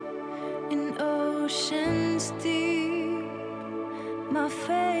In oceans deep, my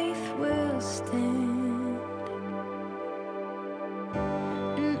faith will stand,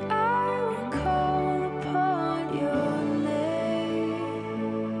 and I will call upon your name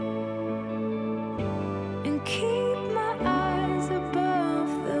and keep my eyes above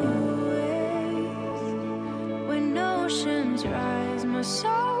the waves. When oceans rise, my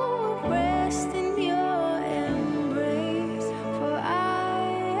soul will rest in your embrace, for I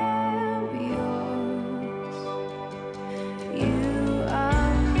am yours. You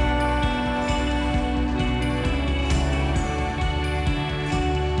are mine.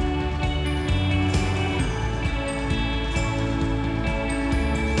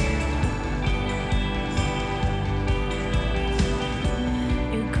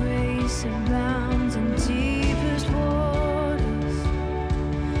 Your grace abounds in deepest waters.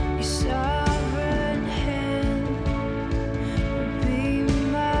 Your sovereign hand will be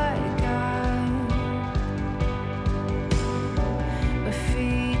my guide. My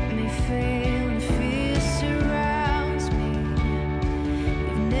feet may fail and fear surrounds me.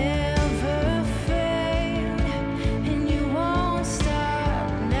 You've never failed, and you won't stop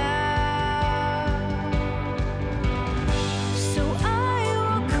now. So I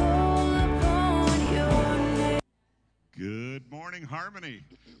will call upon your name. Good morning, Harmony.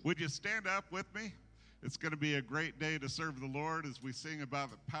 Would you stand up with me? It's going to be a great day to serve the Lord as we sing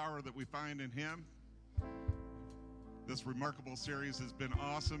about the power that we find in Him. This remarkable series has been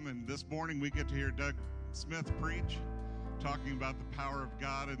awesome, and this morning we get to hear Doug Smith preach, talking about the power of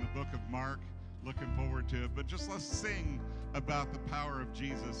God in the book of Mark. Looking forward to it. But just let's sing about the power of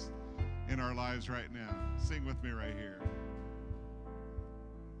Jesus in our lives right now. Sing with me right here.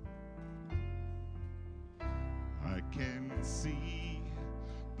 I can see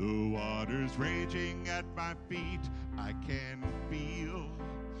the waters raging at my feet. I can feel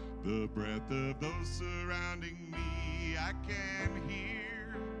the breath of those surrounding me. I can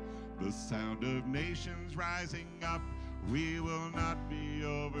hear the sound of nations rising up. We will not be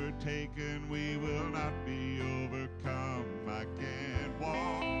overtaken. We will not be overcome. I can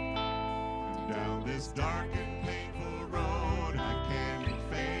walk down this dark and painful road. I can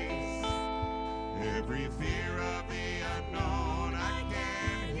face every fear of the unknown. I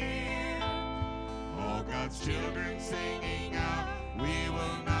can hear all God's children singing out. We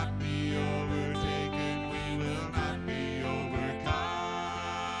will not be overtaken. We will not be overcome.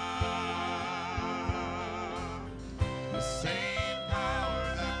 The same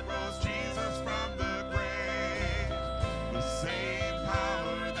power that rose Jesus from the grave, the same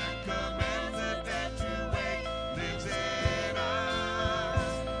power that commands the dead to wake, lives in us,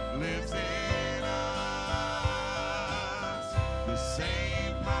 lives in us. The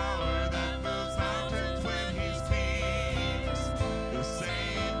same power that moves mountains when He speaks, the same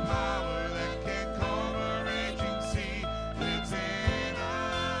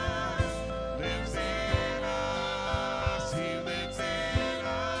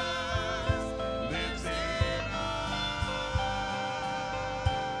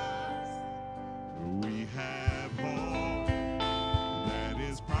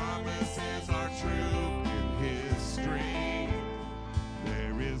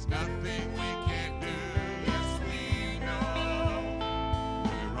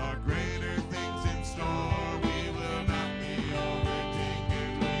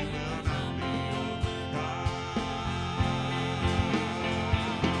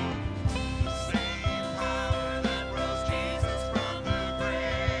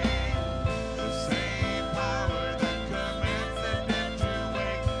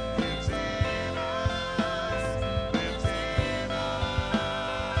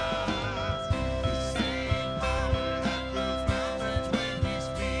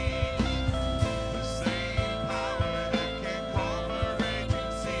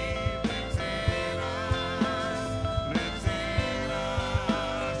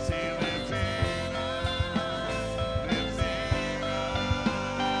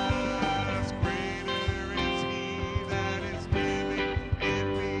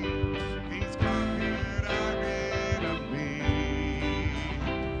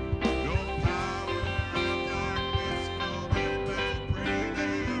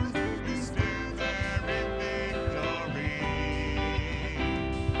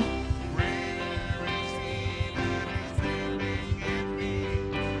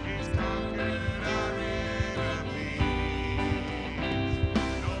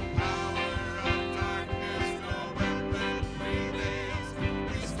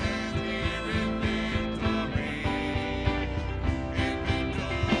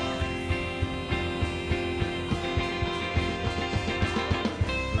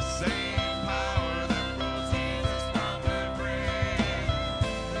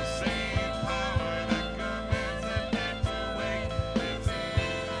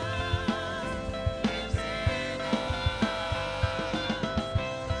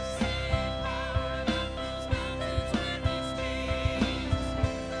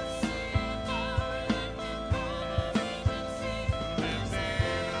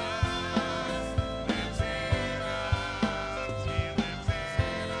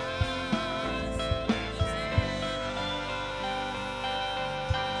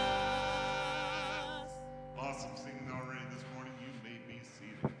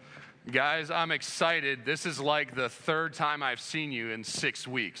Guys, I'm excited. This is like the third time I've seen you in 6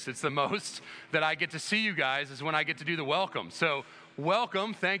 weeks. It's the most that I get to see you guys is when I get to do the welcome. So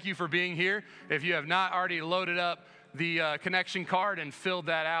welcome. Thank you for being here. If you have not already loaded up the connection card and filled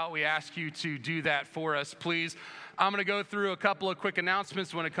that out, we ask you to do that for us, please. I'm going to go through a couple of quick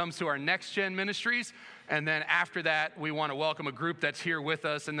announcements when it comes to our Next Gen Ministries. And then after that, we want to welcome a group that's here with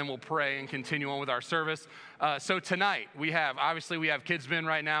us, and then we'll pray and continue on with our service. So tonight, we have Kidsmen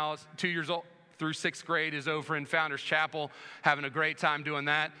right now, 2 years old through 6th grade is over in Founders Chapel, having a great time doing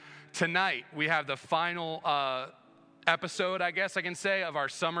that. Tonight, we have the final episode, I guess I can say, of our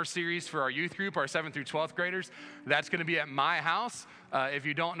summer series for our youth group, our 7th through 12th graders. That's going to be at my house. If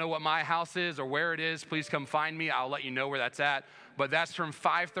you don't know what my house is or where it is, please come find me. I'll let you know where that's at. But that's from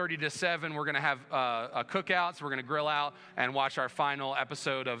 5:30 to 7. We're going to have a cookout, so we're going to grill out and watch our final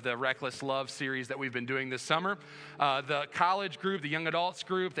episode of the Reckless Love series that we've been doing this summer. The college group, the young adults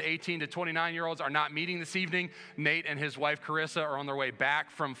group, the 18 to 29-year-olds are not meeting this evening. Nate and his wife, Carissa, are on their way back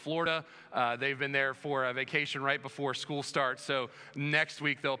from Florida. They've been there for a vacation right before school starts, so next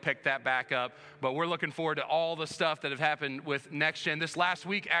week they'll pick that back up. But we're looking forward to all the stuff that have happened with Next Gen. This last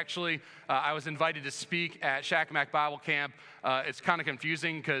week, actually, I was invited to speak at Shakamak Bible Camp. It's kind of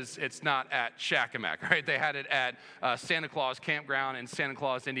confusing because it's not at Shakamak, right? They had it at Santa Claus Campground in Santa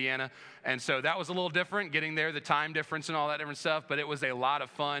Claus, Indiana. And so that was a little different, getting there, the time difference and all that different stuff, but it was a lot of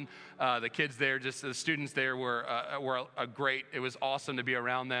fun. The kids there, just the students there were a great, it was awesome to be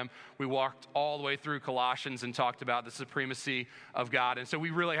around them. We walked all the way through Colossians and talked about the supremacy of God. And so we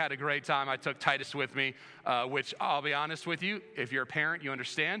really had a great time. I took Titus with me, which I'll be honest with you, if you're a parent, you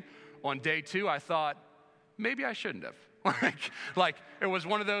understand. On day 2, I thought, maybe I shouldn't have. Like it was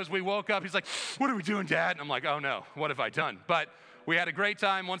one of those, we woke up, he's like, what are we doing, Dad? And I'm like, oh no, what have I done? But we had a great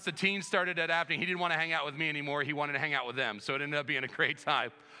time. Once the teens started adapting, he didn't want to hang out with me anymore. He wanted to hang out with them. So it ended up being a great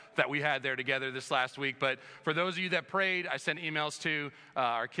time that we had there together this last week. But for those of you that prayed, I sent emails to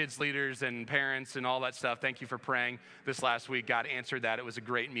our kids leaders and parents and all that stuff. Thank you for praying this last week. God answered that. It was a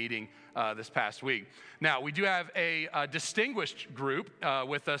great meeting this past week. Now, we do have a distinguished group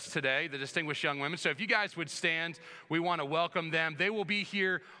with us today, the distinguished young women. So if you guys would stand, we want to welcome them. They will be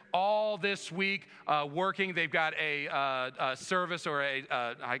here all this week working. They've got a service or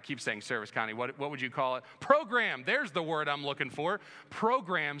I keep saying service, Connie. What would you call it? Program. There's the word I'm looking for.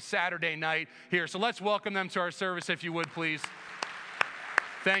 Program Saturday night here. So let's welcome them to our service, if you would, please.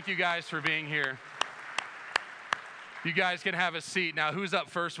 Thank you guys for being here. You guys can have a seat. Now, who's up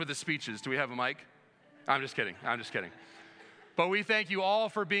first with the speeches? Do we have a mic? I'm just kidding. But we thank you all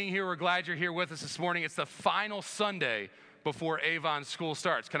for being here. We're glad you're here with us this morning. It's the final Sunday before Avon school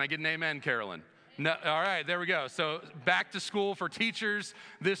starts. Can I get an amen, Carolyn? No, all right, there we go. So back to school for teachers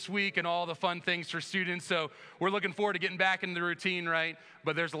this week and all the fun things for students. So we're looking forward to getting back into the routine, right?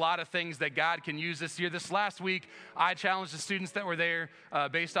 But there's a lot of things that God can use this year. This last week, I challenged the students that were there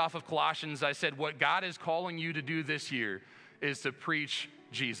based off of Colossians. I said, what God is calling you to do this year is to preach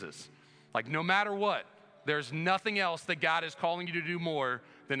Jesus. Like no matter what, there's nothing else that God is calling you to do more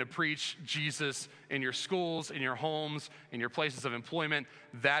than to preach Jesus in your schools, in your homes, in your places of employment.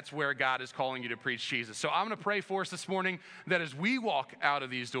 That's where God is calling you to preach Jesus. So I'm going to pray for us this morning that as we walk out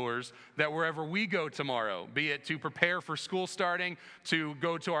of these doors, that wherever we go tomorrow, be it to prepare for school starting, to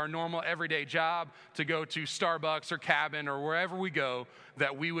go to our normal everyday job, to go to Starbucks or Cabin or wherever we go,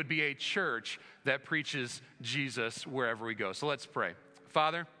 that we would be a church that preaches Jesus wherever we go. So let's pray.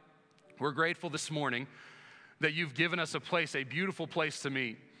 Father, we're grateful this morning that you've given us a place, a beautiful place to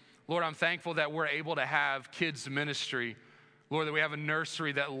meet. Lord, I'm thankful that we're able to have kids ministry. Lord, that we have a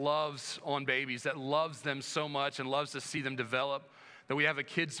nursery that loves on babies, that loves them so much and loves to see them develop. That we have a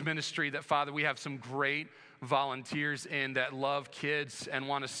kids ministry that, Father, we have some great volunteers in that love kids and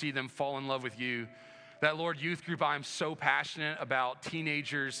want to see them fall in love with you. That, Lord, youth group, I'm so passionate about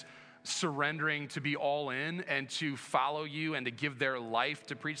teenagers surrendering to be all in and to follow you and to give their life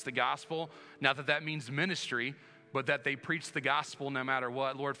to preach the gospel. Not that that means ministry, but that they preach the gospel no matter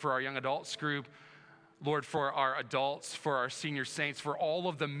what. Lord, for our young adults group, Lord, for our adults, for our senior saints, for all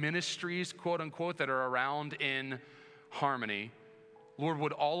of the ministries, quote unquote, that are around in Harmony, Lord,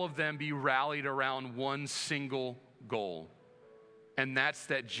 would all of them be rallied around one single goal, and that's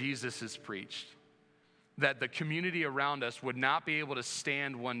that Jesus is preached. That the community around us would not be able to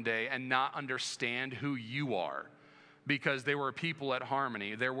stand one day and not understand who you are, because there were people at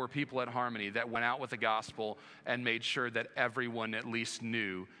Harmony that went out with the gospel and made sure that everyone at least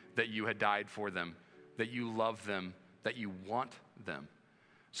knew that you had died for them, that you love them, that you want them.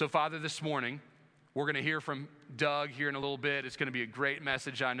 So, Father, this morning, we're going to hear from Doug here in a little bit. It's going to be a great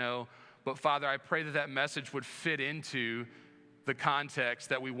message, I know. But, Father, I pray that that message would fit into the context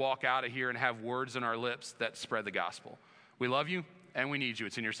that we walk out of here and have words in our lips that spread the gospel. We love you and we need you.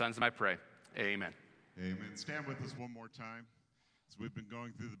 It's in your son's name I pray. Amen. Amen. Stand with us one more time. As we've been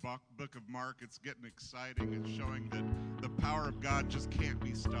going through the book of Mark, it's getting exciting. It's showing that the power of God just can't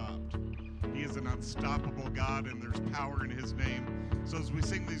be stopped. He is an unstoppable God, and there's power in his name. So as we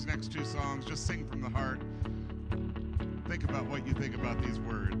sing these next two songs, just sing from the heart. Think about what you think about these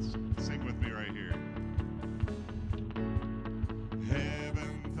words. Sing with me right here.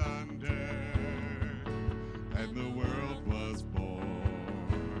 Heaven thundered, and the world was born.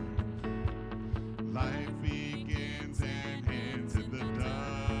 Life begins and ends in the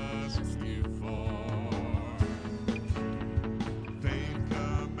dust you form. Faith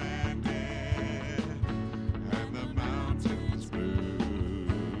commanded, and the mountains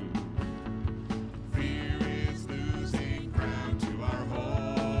moved. Fear is losing ground to our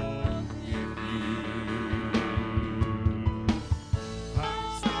hope in you.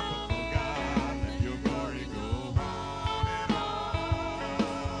 Unstoppable God, let your glory go on and on.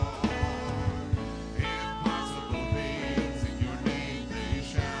 Impossible things in your name, they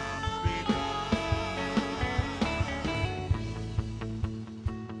shall be done.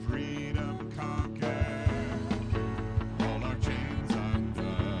 Freedom conquered, all our chains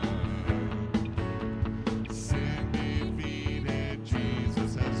undone. Sin defeated,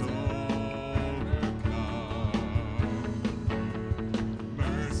 Jesus has overcome.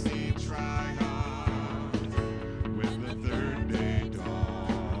 Mercy triumphed with the third day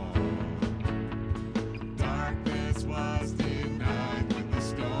dawn. Darkness was denied when the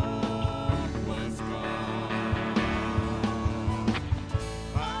stone was gone.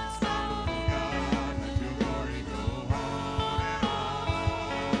 Unstoppable God, let your glory go on and on.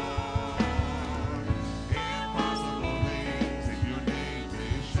 Impossible things in your name,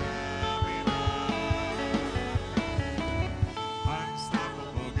 they shall be done.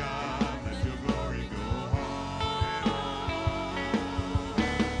 Unstoppable God, let your glory go on and on.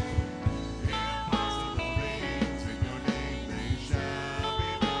 Impossible things in your name, they shall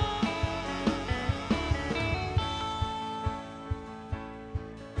be done.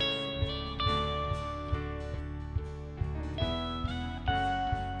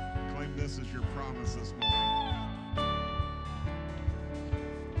 Claim this as your promise this morning.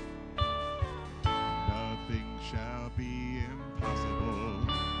 Nothing shall be impossible.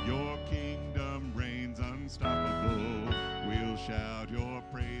 Your kingdom reigns unstoppable. We'll shout your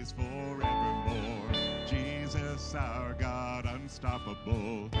praise forevermore. Jesus, our God,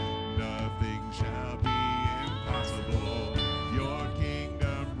 unstoppable. Nothing shall be impossible. Your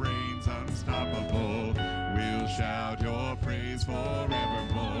kingdom reigns unstoppable. We'll shout your praise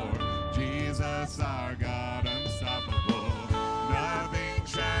forevermore. Jesus, our God, unstoppable. Nothing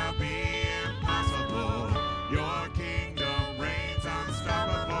shall be impossible. Your kingdom reigns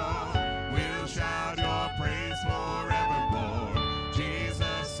unstoppable. We'll shout your praise forevermore.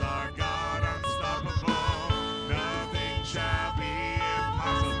 Jesus, our God, unstoppable. Nothing shall be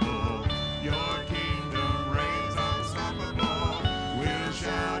impossible. Your kingdom reigns unstoppable. We'll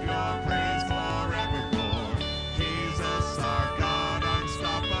shout your praise forevermore. Jesus, our God,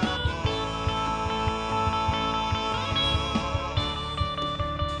 unstoppable.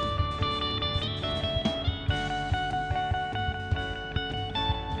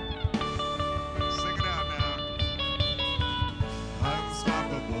 Sing it out now.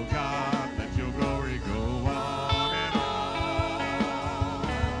 Unstoppable God, let your glory go on and on.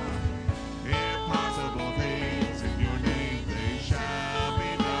 Impossible things in your name, they shall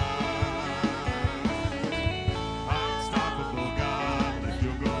be done. Unstoppable God, let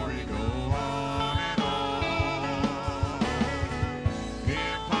your glory go on and on.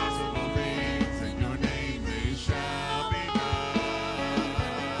 Impossible things in your name, they shall be done.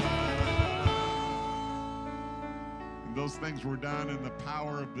 And those things were done in the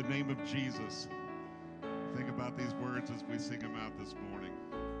power of the name of Jesus. Think about these words as we sing them out this morning.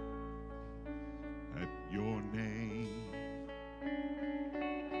 At your name,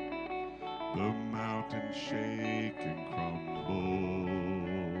 the mountains shake and crumble.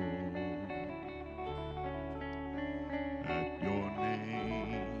 At your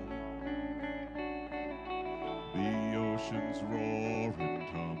name, the oceans roar and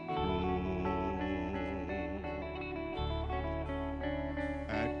tumble.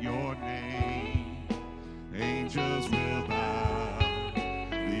 At your name, angels will bow,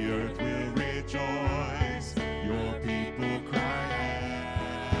 the earth will rejoice, your people cry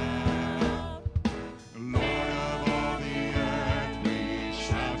out. Lord of all the earth, we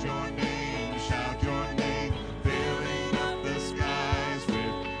shout your name, filling up the skies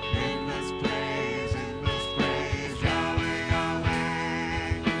with endless praise, Yahweh, Yahweh.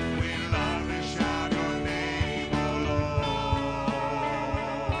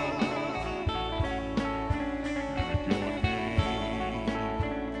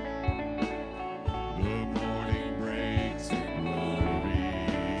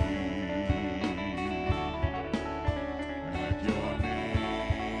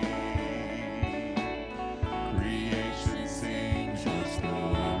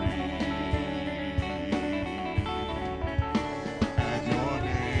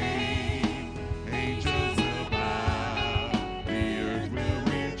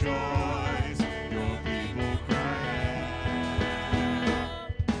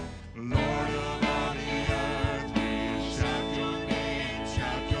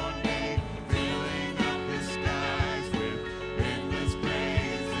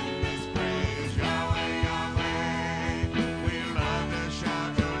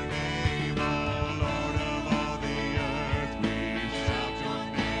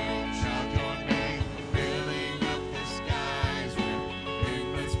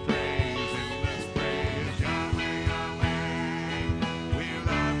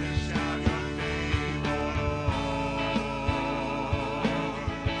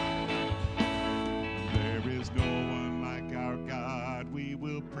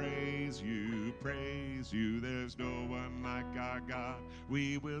 praise you, praise you. There's no one like our God.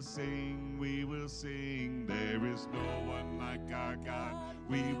 We will sing, there is no one like our God.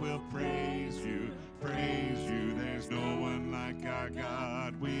 We will praise you, praise you. There's no one like our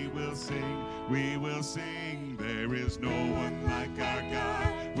God. We will sing, there is no one like our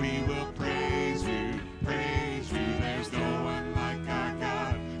God. We will praise you, praise you. There's no one like our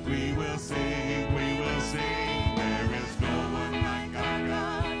God. We will sing, there is no one like our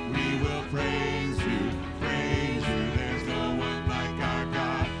God. We will praise you, there's no one like our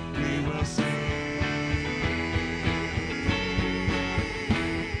God. We will sing,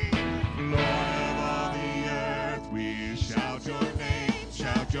 Lord of all the earth, we shout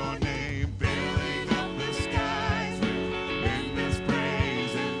your name, filling up the skies in this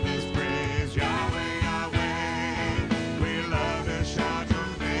praise, Yahweh, Yahweh. We love to shout your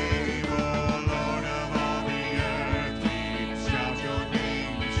name, oh Lord of all the earth. We shout your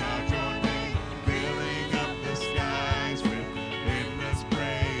name, filling up the skies with endless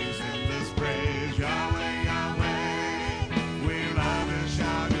praise, Yahweh, Yahweh. We love to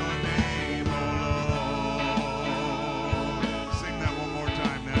shout your name, oh Lord. Sing that one more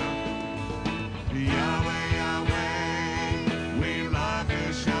time now. Yahweh, Yahweh, we love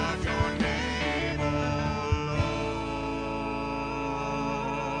to shout your name, oh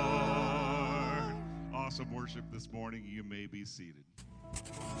Lord. Awesome worship this morning. You may be seated.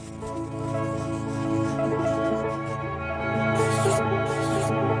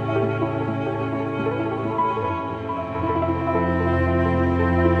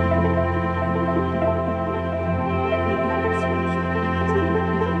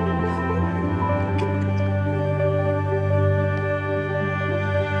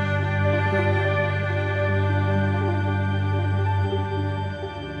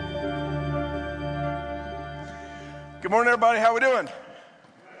 Good morning, everybody. How we doing?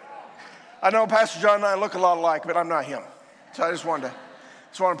 I know Pastor John and I look a lot alike, but I'm not him. So I just wanted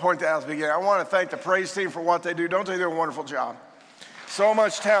to point that out at the beginning. I want to thank the praise team for what they do. Don't they do a wonderful job? So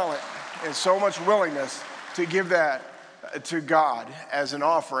much talent and so much willingness to give that to God as an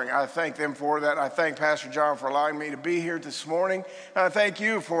offering. I thank them for that. I thank Pastor John for allowing me to be here this morning. And I thank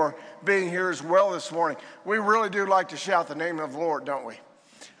you for being here as well this morning. We really do like to shout the name of the Lord, don't we?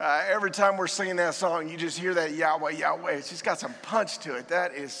 Every time we're singing that song, you just hear that Yahweh, Yahweh. It's just got some punch to it.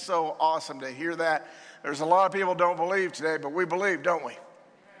 That is so awesome to hear that. There's a lot of people don't believe today, but we believe, don't we?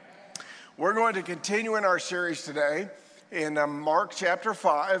 We're going to continue in our series today in Mark chapter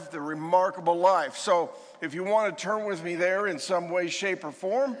 5, the remarkable life. So if you want to turn with me there in some way, shape, or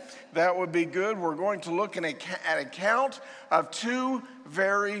form, that would be good. We're going to look at an account of two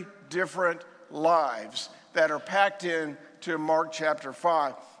very different lives that are packed in to Mark chapter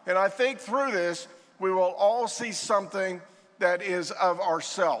 5. And I think through this, we will all see something that is of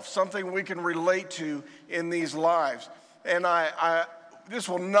ourselves, something we can relate to in these lives. And this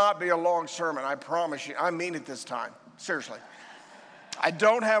will not be a long sermon, I promise you. I mean it this time, seriously. I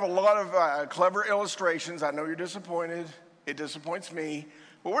don't have a lot of clever illustrations. I know you're disappointed. It disappoints me.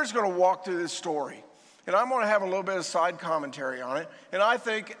 But we're just going to walk through this story. And I'm going to have a little bit of side commentary on it. And I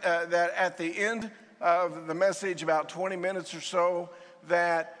think that at the end of the message, about 20 minutes or so,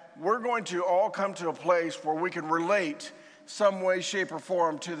 that we're going to all come to a place where we can relate some way, shape, or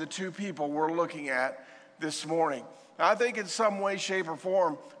form to the two people we're looking at this morning. I think in some way, shape, or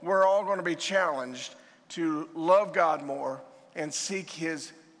form, we're all going to be challenged to love God more and seek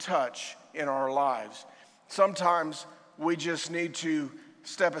His touch in our lives. Sometimes we just need to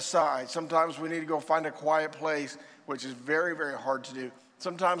step aside. Sometimes we need to go find a quiet place, which is very, very hard to do.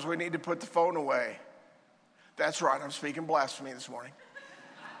 Sometimes we need to put the phone away. That's right, I'm speaking blasphemy this morning.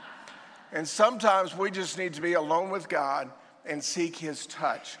 And sometimes we just need to be alone with God and seek His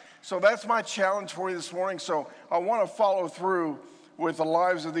touch. So that's my challenge for you this morning. So I want to follow through with the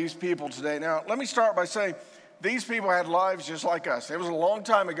lives of these people today. Now, let me start by saying these people had lives just like us. It was a long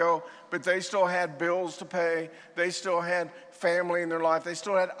time ago, but they still had bills to pay. They still had family in their life. They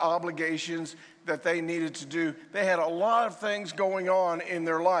still had obligations that they needed to do. They had a lot of things going on in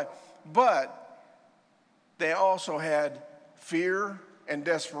their life. But they also had fear and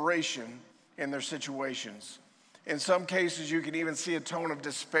desperation in their situations. In some cases, you can even see a tone of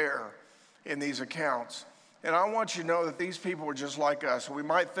despair in these accounts. And I want you to know that these people were just like us. We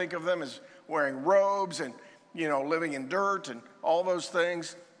might think of them as wearing robes and, living in dirt and all those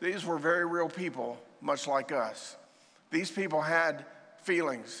things. These were very real people, much like us. These people had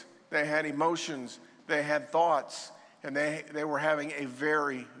feelings. They had emotions. They had thoughts. And they were having a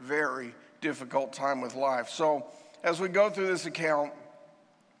very, very difficult time with life. So as we go through this account,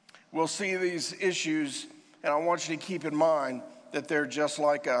 we'll see these issues, and I want you to keep in mind that they're just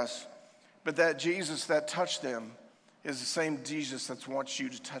like us. But that Jesus that touched them is the same Jesus that wants you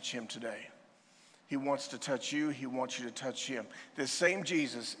to touch him today. He wants to touch you. He wants you to touch him. This same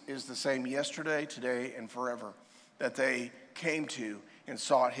Jesus is the same yesterday, today, and forever that they came to and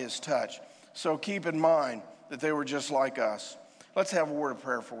sought his touch. So keep in mind that they were just like us. Let's have a word of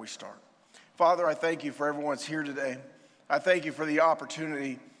prayer before we start. Father, I thank you for everyone's here today. I thank you for the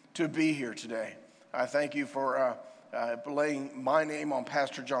opportunity to be here today. I thank you for laying my name on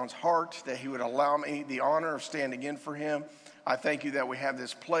Pastor John's heart, that he would allow me the honor of standing in for him. I thank you that we have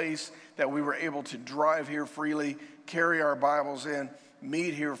this place, that we were able to drive here freely, carry our Bibles in,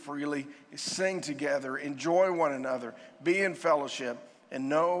 meet here freely, sing together, enjoy one another, be in fellowship, and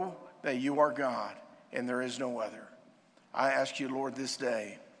know that you are God and there is no other. I ask you, Lord, this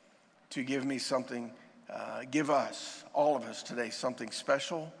day to give me something, give us, all of us today, something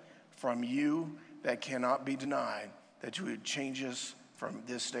special from you that cannot be denied, that you would change us from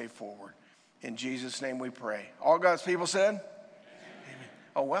this day forward. In Jesus' name we pray. All God's people said? Amen.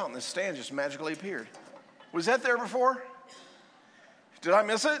 Oh, wow, and the stand just magically appeared. Was that there before? Did I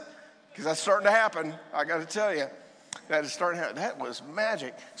miss it? Because that's starting to happen. I got to tell you, that is starting to happen. That was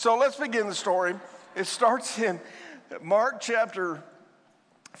magic. So let's begin the story. It starts in Mark chapter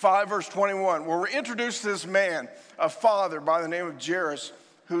 5, verse 21, where we're introduced to this man, a father by the name of Jairus,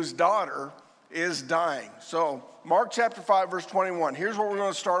 whose daughter is dying. So Mark chapter 5, verse 21, here's where we're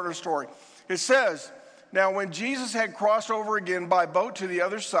going to start our story. It says, "Now when Jesus had crossed over again by boat to the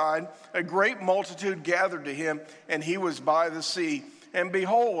other side, a great multitude gathered to him, and he was by the sea. And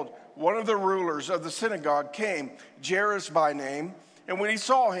behold, one of the rulers of the synagogue came, Jairus by name, and when he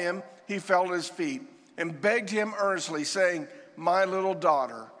saw him, he fell at his feet and begged him earnestly, saying, 'My little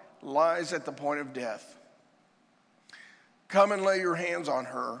daughter lies at the point of death. Come and lay your hands on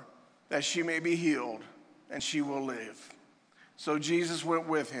her, that she may be healed, and she will live.' So Jesus went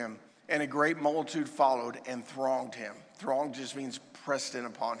with him, and a great multitude followed and thronged him." Thronged just means pressed in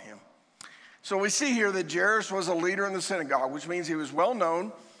upon him. So we see here that Jairus was a leader in the synagogue, which means he was well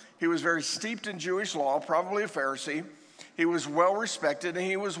known. He was very steeped in Jewish law, probably a Pharisee. He was well respected, and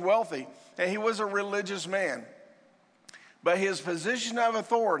he was wealthy, and he was a religious man. But his position of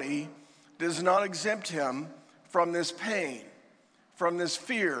authority does not exempt him from this pain, from this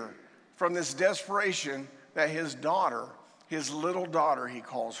fear, from this desperation that his daughter, his little daughter, he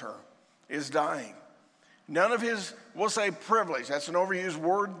calls her, is dying. None of his, we'll say privilege, that's an overused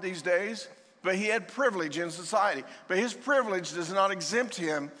word these days, but he had privilege in society. But his privilege does not exempt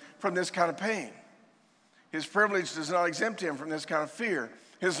him from this kind of pain. His privilege does not exempt him from this kind of fear.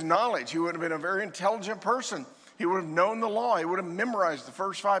 His knowledge, he would have been a very intelligent person. He would have known the law. He would have memorized the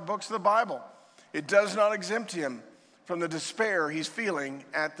first 5 books of the Bible. It does not exempt him from the despair he's feeling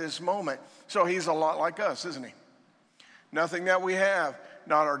at this moment. So he's a lot like us, isn't he? Nothing that we have,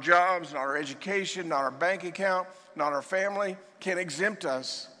 not our jobs, not our education, not our bank account, not our family, can exempt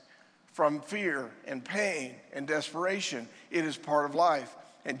us from fear and pain and desperation. It is part of life.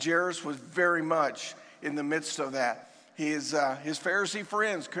 And Jairus was very much in the midst of that. His Pharisee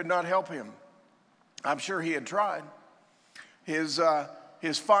friends could not help him. I'm sure he had tried. His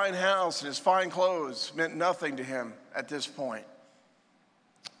fine house and his fine clothes meant nothing to him at this point.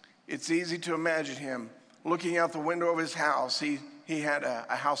 It's easy to imagine him looking out the window of his house. He had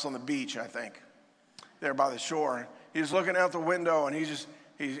a house on the beach, I think, there by the shore. He's looking out the window, and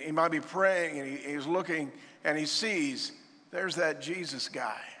he might be praying, and he's looking, and he sees there's that Jesus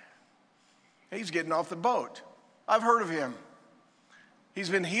guy. He's getting off the boat. I've heard of him. He's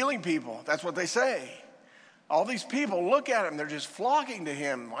been healing people. That's what they say. All these people look at him. They're just flocking to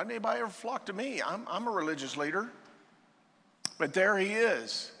him. Why did anybody ever flock to me? I'm a religious leader. But there he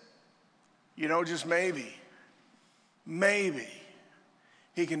is. You know, just maybe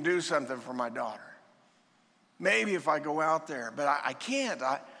he can do something for my daughter. Maybe if I go out there. But I can't.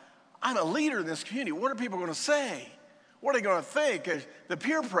 I'm a leader in this community. What are people going to say? What are they going to think? The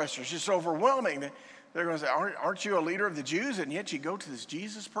peer pressure is just overwhelming. They're going to say, aren't you a leader of the Jews? And yet you go to this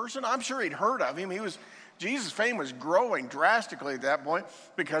Jesus person? I'm sure he'd heard of him. Jesus' fame was growing drastically at that point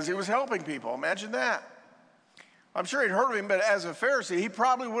because he was helping people. Imagine that. I'm sure he'd heard of him, but as a Pharisee, he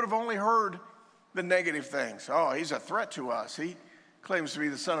probably would have only heard the negative things. Oh, he's a threat to us. He claims to be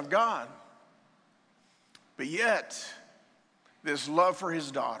the Son of God. But yet, this love for his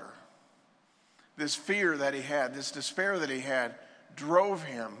daughter, this fear that he had, this despair that he had, drove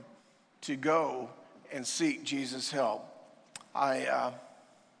him to go and seek Jesus' help. I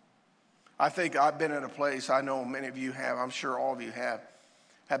think I've been at a place, I know many of you have, I'm sure all of you have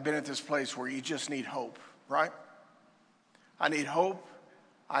been at this place where you just need hope, right? I need hope,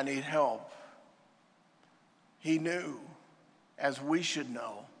 I need help. He knew as we should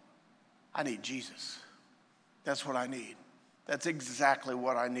know, I need Jesus. That's what I need. That's exactly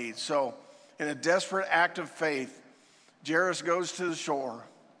what I need. So, in a desperate act of faith, Jairus goes to the shore,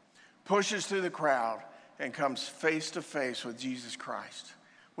 pushes through the crowd, and comes face to face with Jesus Christ.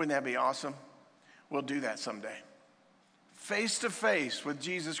 Wouldn't that be awesome? We'll do that someday. Face to face with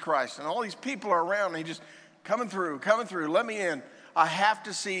Jesus Christ. And all these people are around, and he just coming through, let me in. I have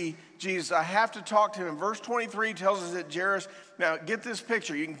to see Jesus. I have to talk to him. Verse 23 tells us that Jairus, now get this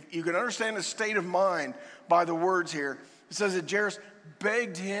picture. You can understand the state of mind by the words here. It says that Jairus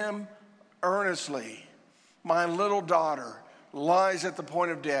begged him earnestly, my little daughter lies at the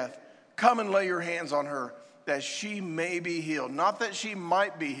point of death. Come and lay your hands on her that she may be healed. Not that she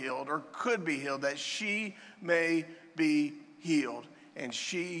might be healed or could be healed, that she may be healed, and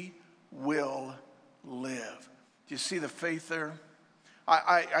she will live. Do you see the faith there?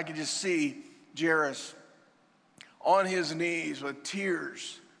 I could just see Jairus on his knees with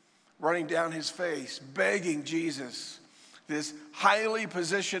tears running down his face, begging Jesus, this highly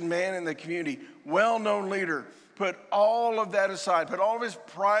positioned man in the community, well-known leader, put all of that aside, put all of his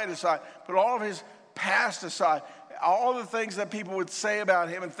pride aside, put all of his past aside, all the things that people would say about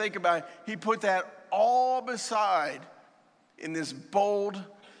him and think about him. He put that all beside in this bold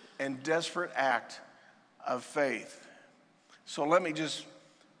and desperate act of faith. So let me just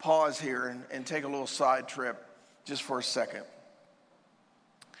pause here and take a little side trip just for a second.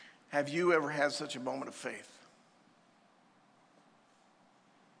 Have you ever had such a moment of faith?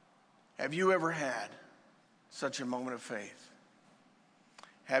 Have you ever had such a moment of faith?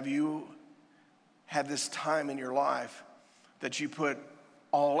 Have you had this time in your life that you put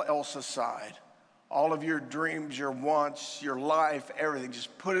all else aside? All of your dreams, your wants, your life, everything,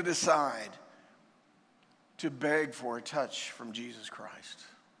 just put it aside to beg for a touch from Jesus Christ.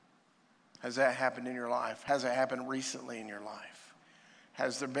 Has that happened in your life? Has it happened recently in your life?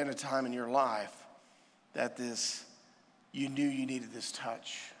 Has there been a time in your life that you knew you needed this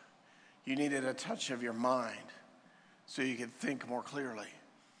touch? You needed a touch of your mind so you could think more clearly.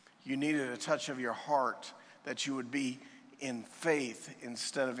 You needed a touch of your heart that you would be in faith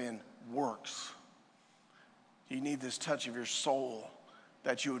instead of in works. You need this touch of your soul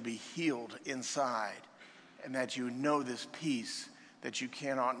that you would be healed inside and that you know this peace that you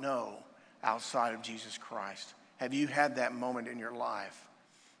cannot know outside of Jesus Christ. Have you had that moment in your life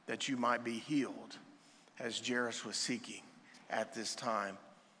that you might be healed as Jairus was seeking at this time?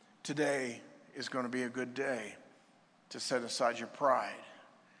 Today is going to be a good day to set aside your pride,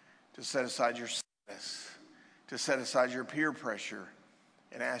 to set aside your status, to set aside your peer pressure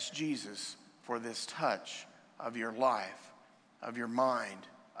and ask Jesus for this touch of your life, of your mind,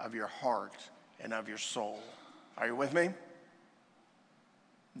 of your heart, and of your soul. Are you with me?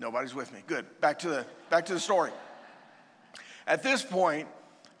 Nobody's with me. Good. Back to the story. At this point,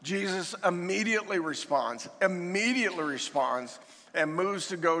 Jesus immediately responds and moves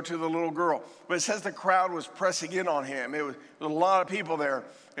to go to the little girl. But it says the crowd was pressing in on him. There was a lot of people there.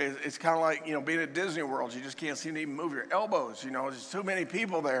 It's kind of like, being at Disney World. You just can't seem to even move your elbows. There's too many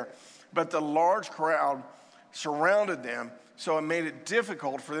people there. But the large crowd surrounded them, so it made it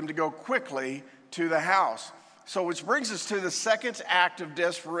difficult for them to go quickly to the house. So which brings us to the second act of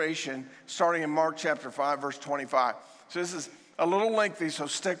desperation, starting in Mark chapter 5, verse 25. So this is a little lengthy, so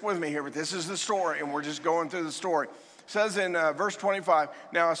stick with me here, but this is the story, and we're just going through the story. It says in verse 25,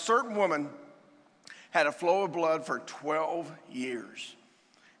 now a certain woman had a flow of blood for 12 years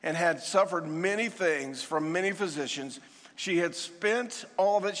and had suffered many things from many physicians. She had spent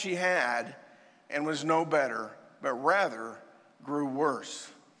all that she had and was no better, but rather grew worse.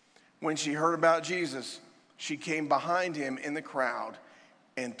 When she heard about Jesus, she came behind him in the crowd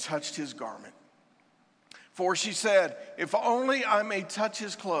and touched his garment. For she said, if only I may touch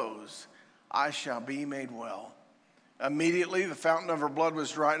his clothes, I shall be made well. Immediately the fountain of her blood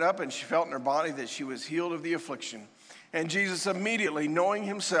was dried up, and she felt in her body that she was healed of the affliction. And Jesus, immediately knowing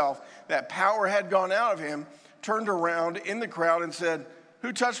himself that power had gone out of him, turned around in the crowd and said,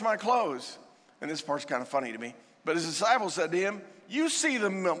 who touched my clothes? And this part's kind of funny to me. But his disciples said to him, you see the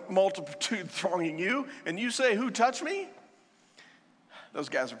multitude thronging you, and you say, who touched me? Those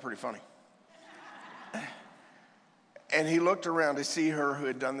guys are pretty funny. And he looked around to see her who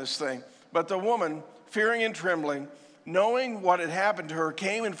had done this thing. But the woman, fearing and trembling, knowing what had happened to her,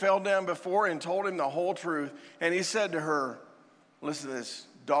 came and fell down before and told him the whole truth. And he said to her, listen to this,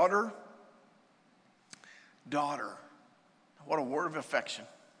 daughter, what a word of affection.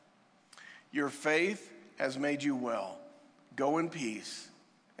 Your faith has made you well. Go in peace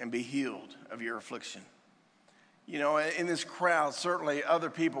and be healed of your affliction. In this crowd, certainly other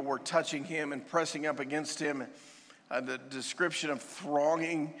people were touching him and pressing up against him. The description of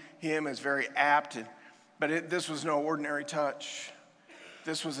thronging him is very apt, but this was no ordinary touch.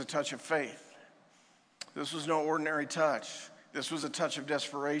 This was a touch of faith. This was no ordinary touch. This was a touch of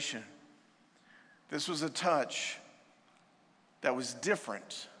desperation. This was a touch that was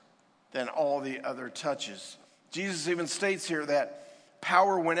different than all the other touches. Jesus even states here that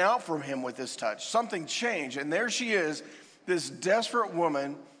power went out from him with this touch. Something changed, and there she is, this desperate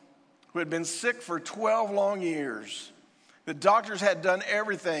woman who had been sick for 12 long years. The doctors had done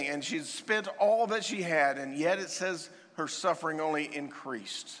everything, and she'd spent all that she had, and yet it says her suffering only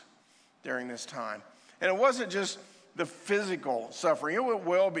increased during this time. And it wasn't just the physical suffering. It went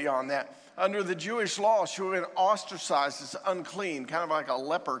well beyond that. Under the Jewish law, she would have been ostracized as unclean, kind of like a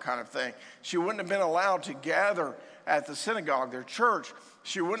leper kind of thing. She wouldn't have been allowed to gather at the synagogue, their church.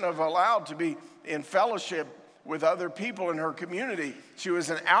 She wouldn't have allowed to be in fellowship with other people in her community. She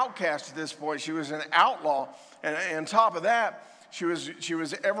was an outcast at this point. She was an outlaw. And on top of that, she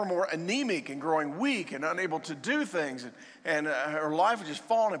was ever more anemic and growing weak and unable to do things. And her life had just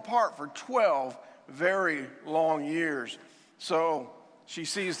fallen apart for 12 very long years. So she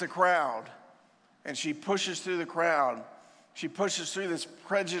sees the crowd, and she pushes through the crowd. She pushes through this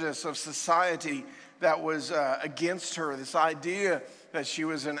prejudice of society that was against her, this idea that she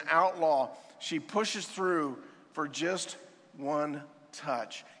was an outlaw. She pushes through for just one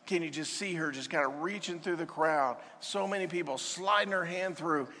touch. Can you just see her just kind of reaching through the crowd? So many people sliding her hand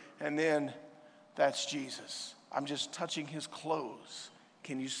through, and then that's Jesus. I'm just touching his clothes.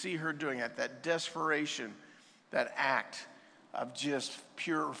 Can you see her doing that? That desperation, that act of just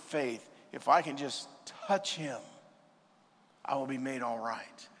pure faith. If I can just touch him, I will be made all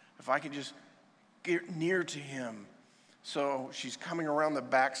right. If I can just get near to him. So she's coming around the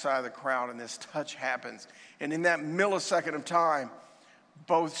backside of the crowd, and this touch happens. And in that millisecond of time,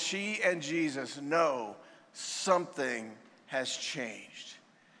 both she and Jesus know something has changed.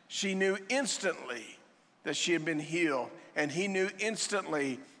 She knew instantly that she had been healed, and he knew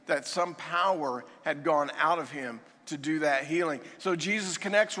instantly that some power had gone out of him to do that healing. So Jesus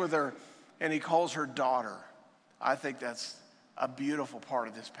connects with her, and he calls her daughter. I think that's a beautiful part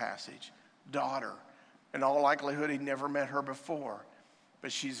of this passage. Daughter. In all likelihood, he'd never met her before,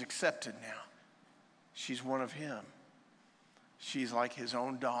 but she's accepted now. She's one of him. She's like his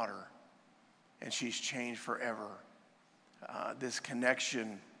own daughter, and she's changed forever. This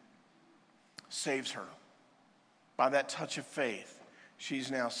connection saves her. By that touch of faith, she's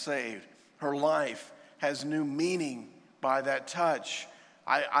now saved. Her life has new meaning by that touch.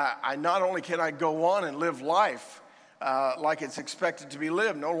 I not only can I go on and live life like it's expected to be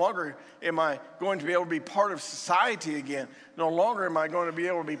lived. No longer am I going to be able to be part of society again. No longer am I going to be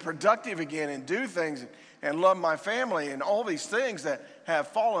able to be productive again and do things and love my family and all these things that have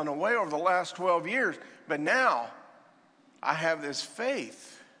fallen away over the last 12 years. But now I have this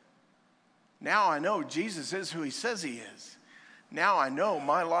faith. Now I know Jesus is who he says he is. Now I know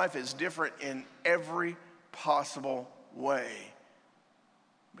my life is different in every possible way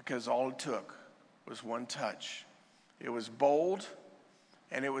because all it took was one touch. It was bold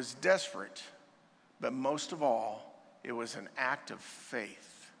and it was desperate, but most of all, it was an act of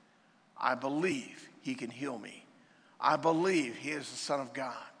faith. I believe he can heal me. I believe he is the Son of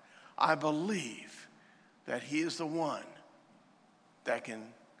God. I believe that he is the one that can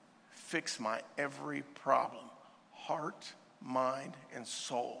fix my every problem. Heart, mind, and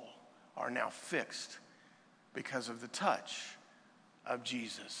soul are now fixed because of the touch of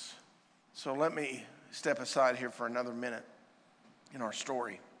Jesus. So let me step aside here for another minute in our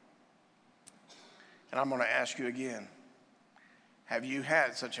story. And I'm going to ask you again, have you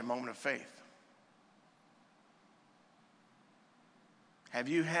had such a moment of faith? Have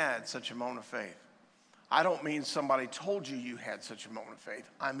you had such a moment of faith? I don't mean somebody told you you had such a moment of faith.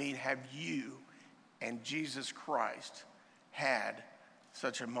 I mean, have you and Jesus Christ had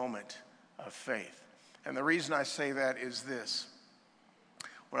such a moment of faith? And the reason I say that is this.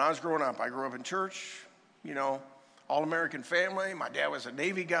 When I was growing up, I grew up in church, all-American family. My dad was a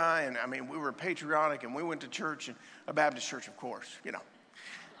Navy guy, and we were patriotic, and we went to church, and a Baptist church, of course,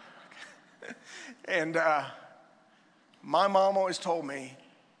 And my mom always told me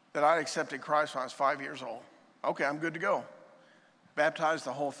that I accepted Christ when I was 5 years old. Okay, I'm good to go. Baptized,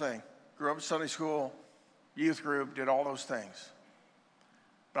 the whole thing. Grew up in Sunday school, youth group, did all those things.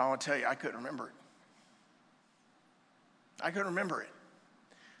 But I want to tell you, I couldn't remember it. I couldn't remember it.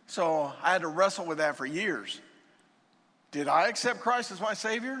 So I had to wrestle with that for years. Did I accept Christ as my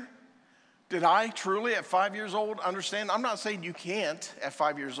Savior? Did I truly at 5 years old understand? I'm not saying you can't at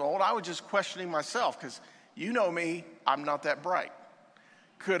 5 years old. I was just questioning myself because you know me, I'm not that bright.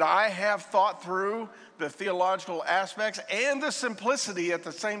 could I have thought through the theological aspects and the simplicity at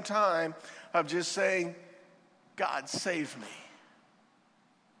the same time of just saying, God, save me.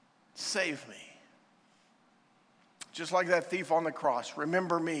 Save me. Just like that thief on the cross.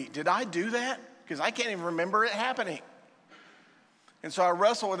 Remember me. Did I do that? Because I can't even remember it happening. And so I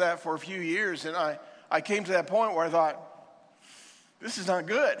wrestled with that for a few years, and I came to that point where I thought, this is not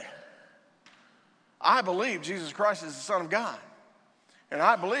good. I believe Jesus Christ is the Son of God. And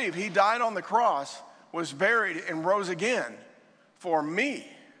I believe he died on the cross, was buried, and rose again for me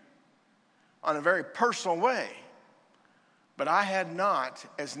on a very personal way. But I had not,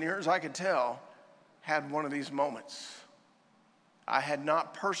 as near as I could tell, had one of these moments. I had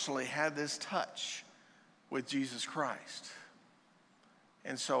not personally had this touch with Jesus Christ.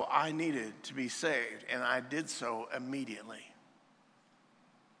 And so I needed to be saved, and I did so immediately.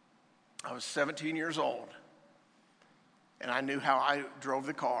 I was 17 years old, and I knew how I drove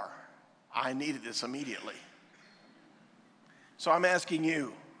the car. I needed this immediately. So I'm asking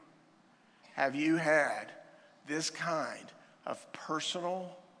you, have you had this kind of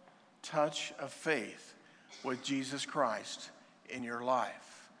personal touch of faith with Jesus Christ in your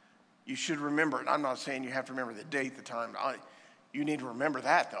life? You should remember it. I'm not saying you have to remember the date, the time. You need to remember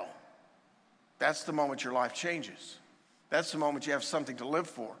that, though. That's the moment your life changes. That's the moment you have something to live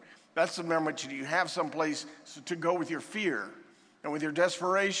for. That's the moment you have some place to go with your fear and with your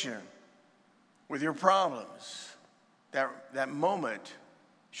desperation, with your problems. That moment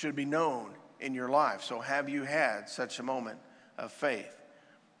should be known in your life. So have you had such a moment of faith?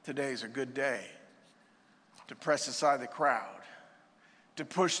 Today is a good day to press aside the crowd, to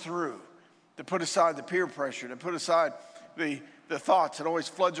push through, to put aside the peer pressure, to put aside the thoughts that always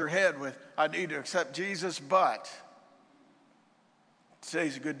floods your head with, I need to accept Jesus, but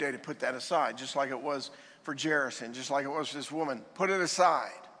today's a good day to put that aside, just like it was for Jerison, just like it was for this woman. Put it aside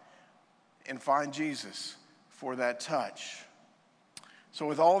and find Jesus for that touch. So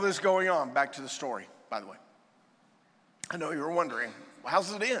with all this going on, back to the story, by the way. I know you were wondering, well, how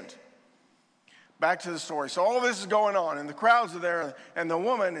does it end? Back to the story. So all this is going on, and the crowds are there, and the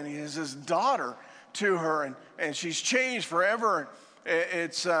woman, and he has his daughter to her, and she's changed forever.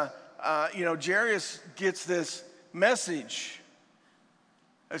 It's, Jairus gets this message.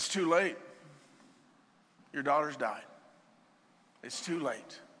 It's too late. Your daughter's died. It's too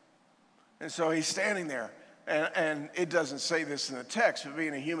late. And so he's standing there, and it doesn't say this in the text, but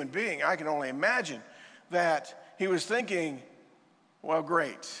being a human being, I can only imagine that he was thinking, well,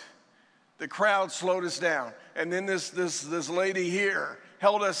 great. The crowd slowed us down, and then this lady here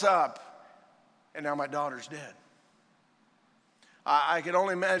held us up, and now my daughter's dead. I can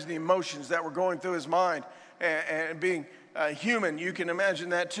only imagine the emotions that were going through his mind, and being human, you can imagine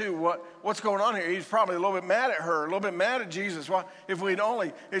that too. What's going on here? He's probably a little bit mad at her, a little bit mad at Jesus. Well, if we'd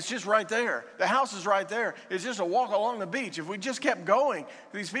only, it's just right there. The house is right there. It's just a walk along the beach. If we just kept going,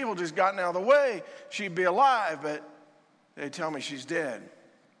 these people just gotten out of the way, she'd be alive, but they tell me she's dead.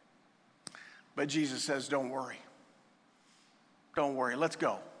 But Jesus says, don't worry. Don't worry. Let's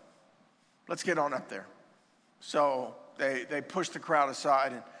go. Let's get on up there. So they push the crowd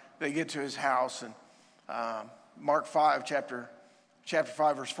aside, and they get to his house. And Mark 5, chapter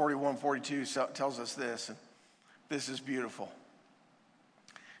 5, verse 41, 42 tells us this. And this is beautiful.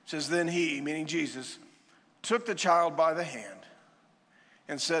 It says, then he, meaning Jesus, took the child by the hand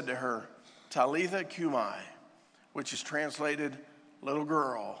and said to her, Talitha cumi, which is translated, little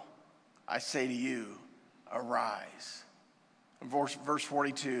girl, I say to you, arise. And verse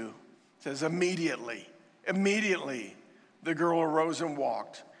 42 says, immediately, the girl arose and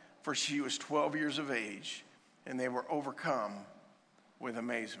walked, for she was 12 years of age, and they were overcome with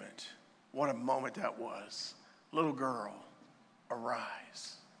amazement. What a moment that was. Little girl,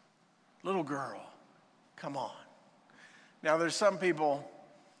 arise. Little girl, come on. Now, there's some people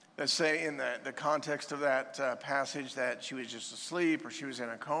that say in the context of that passage that she was just asleep or she was in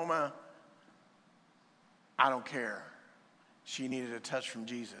a coma. I don't care. She needed a touch from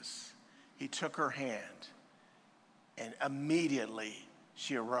Jesus. He took her hand, and immediately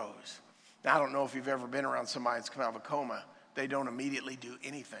she arose. Now, I don't know if you've ever been around somebody that's come out of a coma. They don't immediately do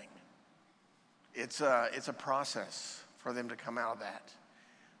anything. It's a process for them to come out of that.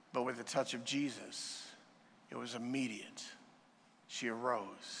 But with the touch of Jesus, it was immediate. She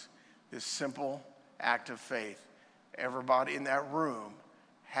arose. This simple act of faith. Everybody in that room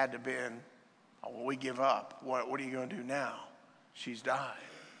had to been, oh, well, we give up. What are you going to do now? She's died.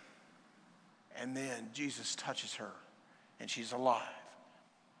 And then Jesus touches her, and she's alive.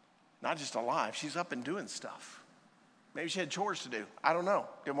 Not just alive, she's up and doing stuff. Maybe she had chores to do. I don't know.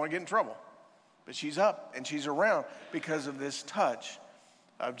 Didn't want to get in trouble. But she's up, and she's around because of this touch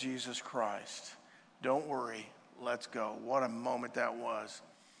of Jesus Christ. Don't worry, let's go. What a moment that was.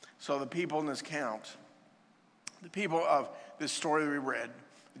 So the people in this count, the people of this story we read,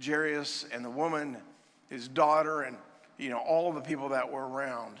 Jairus and the woman, his daughter, and all the people that were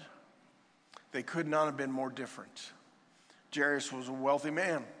around, they could not have been more different. Jairus was a wealthy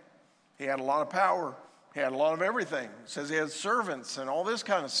man. He had a lot of power. He had a lot of everything. It says he had servants and all this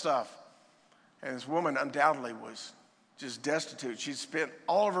kind of stuff. And this woman undoubtedly was just destitute. She'd spent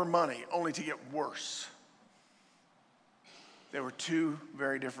all of her money only to get worse. They were two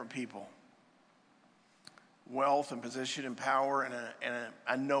very different people. Wealth and position and power and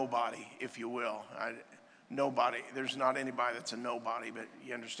a nobody, if you will. Nobody. There's not anybody that's a nobody, but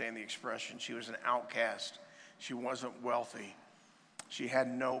you understand the expression. She was an outcast. She wasn't wealthy. She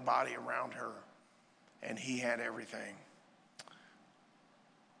had nobody around her, and he had everything.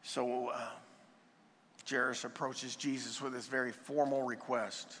 So Jairus approaches Jesus with this very formal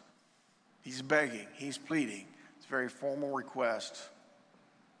request. He's begging. He's pleading. It's a very formal request.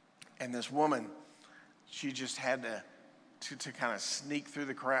 And this woman, she just had to kind of sneak through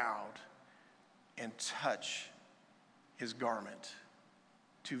the crowd and touch his garment.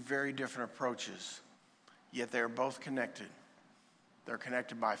 Two very different approaches, yet they're both connected. They're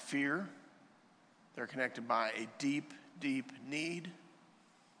connected by fear. They're connected by a deep, deep need.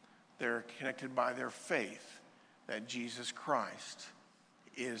 They're connected by their faith that Jesus Christ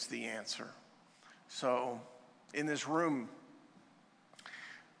is the answer. So in this room,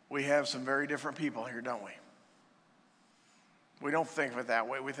 we have some very different people here, don't we? We don't think of it that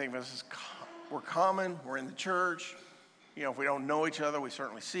way. We think of it as we're common, we're in the church. If we don't know each other, we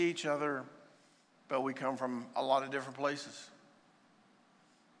certainly see each other, but we come from a lot of different places.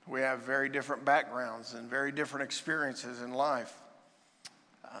 We have very different backgrounds and very different experiences in life.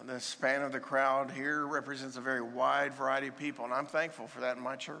 The span of the crowd here represents a very wide variety of people, and I'm thankful for that in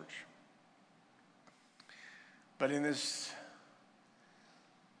my church. But in this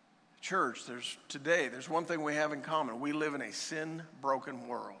church, there's one thing we have in common. We live in a sin-broken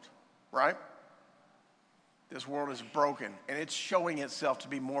world, right? This world is broken, and it's showing itself to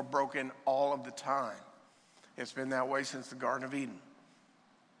be more broken all of the time. It's been that way since the Garden of Eden.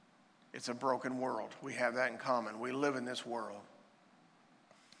 It's a broken world. We have that in common. We live in this world.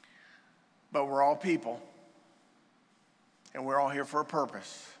 But we're all people, and we're all here for a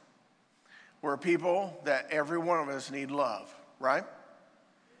purpose. We're people that every one of us need love, right?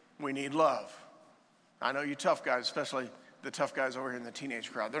 We need love. I know you tough guys, especially the tough guys over here in the teenage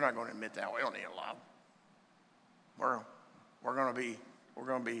crowd, they're not going to admit that. We don't need love. We're going to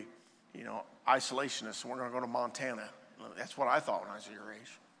be, isolationists, and we're going to go to Montana. That's what I thought when I was your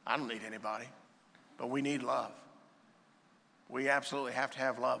age. I don't need anybody, but we need love. We absolutely have to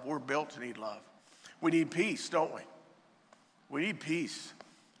have love. We're built to need love. We need peace, don't we? We need peace.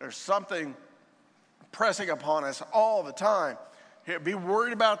 There's something pressing upon us all the time. Here, be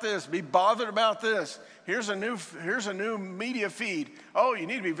worried about this. Be bothered about this. Here's a new media feed. Oh, you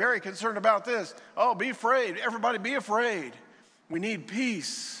need to be very concerned about this. Oh, be afraid. Everybody be afraid. We need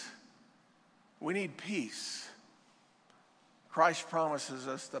peace. We need peace. Christ promises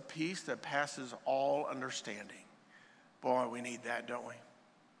us the peace that passes all understanding. Boy, we need that, don't we?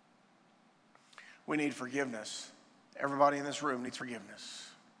 We need forgiveness. Everybody in this room needs forgiveness.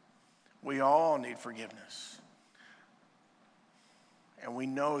 We all need forgiveness. And we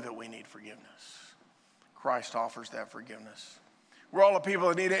know that we need forgiveness. Christ offers that forgiveness. We're all the people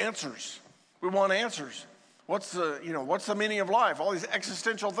that need answers. We want answers. What's the meaning of life? All these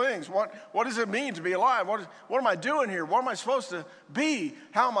existential things. What does it mean to be alive? What am I doing here? What am I supposed to be?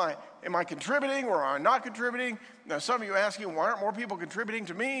 Am I contributing or am I not contributing? Now, some of you asking, why aren't more people contributing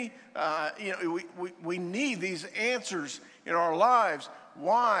to me? We need these answers in our lives.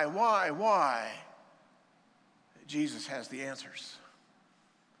 Why? Jesus has the answers.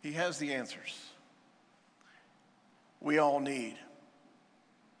 He has the answers. We all need,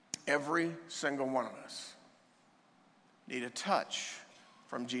 every single one of us, need a touch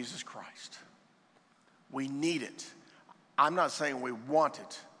from Jesus Christ. We need it. I'm not saying we want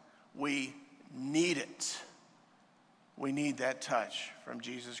it. We need it. We need that touch from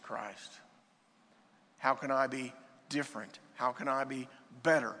Jesus Christ. How can I be different? How can I be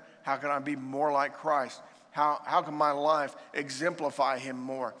better? How can I be more like Christ? How can my life exemplify him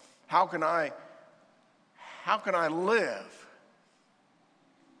more? How can I live?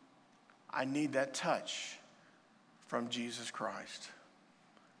 I need that touch from Jesus Christ.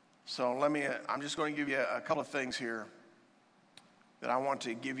 So I'm just going to give you a couple of things here that I want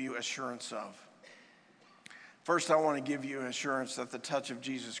to give you assurance of. First, I want to give you assurance that the touch of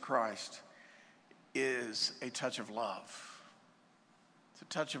Jesus Christ is a touch of love.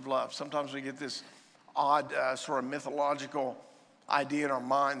 It's a touch of love. Sometimes we get this odd sort of mythological idea in our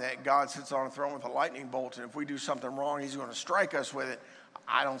mind that God sits on a throne with a lightning bolt, and if we do something wrong, he's going to strike us with it.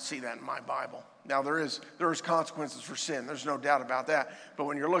 I don't see that in my Bible. Now, there is consequences for sin. There's no doubt about that. But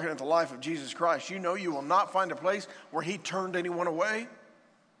when you're looking at the life of Jesus Christ, you know you will not find a place where he turned anyone away.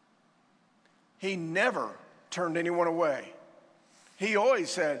 He never turned anyone away. He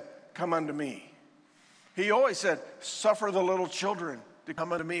always said, come unto me. He always said, suffer the little children to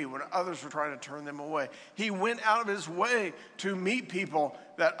come unto me when others were trying to turn them away. He went out of his way to meet people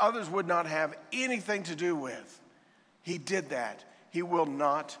that others would not have anything to do with. He did that. He will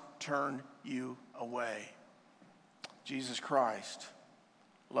not turn you away. Jesus Christ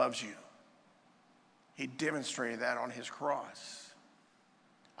loves you. He demonstrated that on his cross.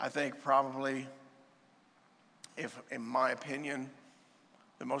 I think probably, if in my opinion,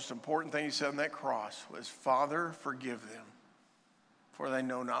 the most important thing he said on that cross was, Father, forgive them, for they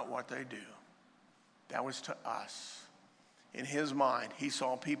know not what they do. That was to us. In his mind, he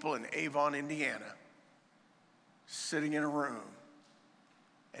saw people in Avon, Indiana, sitting in a room,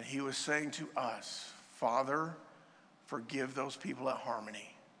 and he was saying to us, Father, forgive those people at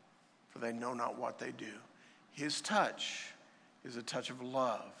Harmony, for they know not what they do. His touch is a touch of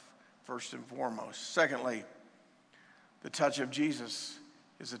love, first and foremost. Secondly, the touch of Jesus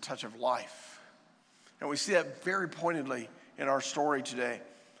is a touch of life. And we see that very pointedly in our story today.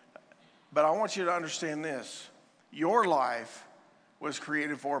 But I want you to understand this. Your life was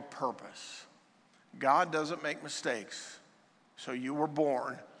created for a purpose. God doesn't make mistakes. So you were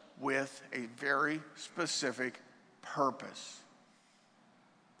born with a very specific purpose.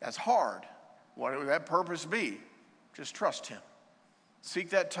 That's hard. What would that purpose be? Just trust him. Seek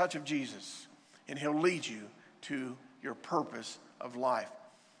that touch of Jesus, and he'll lead you to your purpose of life.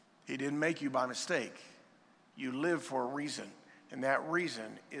 He didn't make you by mistake. You live for a reason, and that reason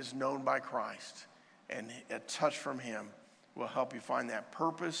is known by Christ. And a touch from him will help you find that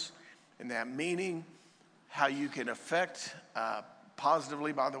purpose and that meaning, how you can affect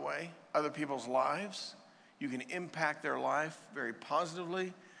positively, by the way, other people's lives. You can impact their life very positively.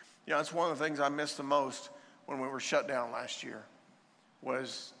 You know, that's one of the things I missed the most when we were shut down last year,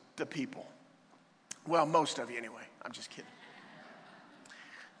 was the people. Well, most of you anyway. I'm just kidding.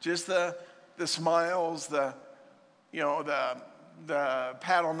 Just the smiles, the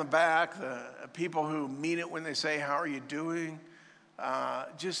pat on the back, the people who mean it when they say, how are you doing?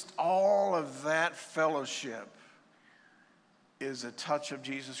 Just all of that fellowship is a touch of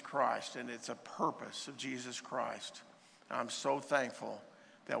Jesus Christ, and it's a purpose of Jesus Christ. I'm so thankful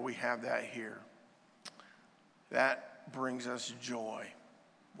that we have that here. That brings us joy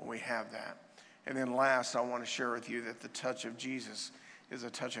when we have that. And then last, I want to share with you that the touch of Jesus is a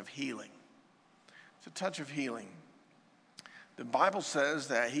touch of healing. It's a touch of healing. The Bible says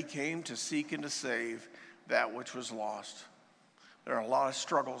that he came to seek and to save that which was lost. There are a lot of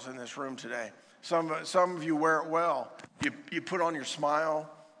struggles in this room today. Some of you wear it well. You put on your smile.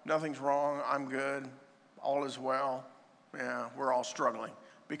 Nothing's wrong. I'm good. All is well. Yeah, we're all struggling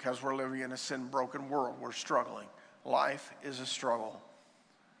because we're living in a sin-broken world. We're struggling. Life is a struggle.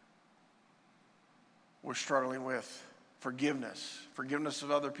 We're struggling with forgiveness of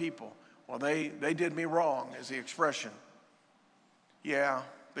other people. Well, they did me wrong is the expression. Yeah,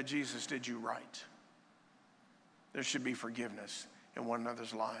 but Jesus did you right. There should be forgiveness in one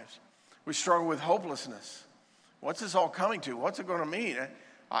another's lives. We struggle with hopelessness. What's this all coming to? What's it going to mean?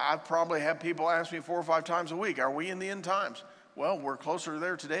 I've probably had people ask me 4 or 5 times a week, are we in the end times? Well, we're closer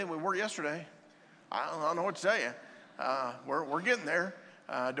there today than we were yesterday. I don't know what to tell you. We're getting there.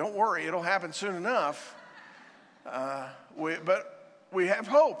 Don't worry, it'll happen soon enough. But we have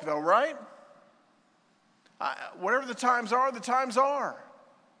hope, though, right? Whatever the times are, the times are.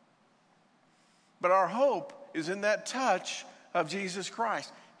 But our hope is in that touch of Jesus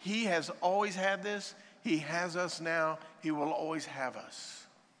Christ. He has always had this. He has us now. He will always have us.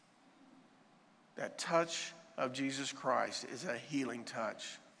 That touch of Jesus Christ is a healing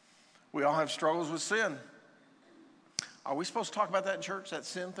touch. We all have struggles with sin. Are we supposed to talk about that in church, that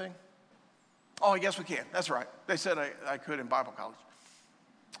sin thing? Oh, yes, we can. That's right. They said I could in Bible college.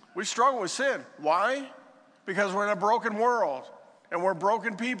 We struggle with sin. Why? Because we're in a broken world, and we're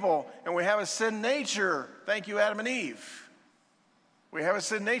broken people, and we have a sin nature. Thank you, Adam and Eve. We have a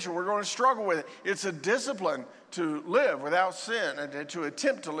sin nature. We're going to struggle with it. It's a discipline to live without sin and to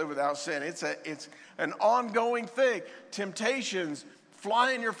attempt to live without sin. It's an ongoing thing. Temptations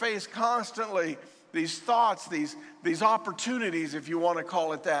fly in your face constantly. These thoughts, these opportunities, if you want to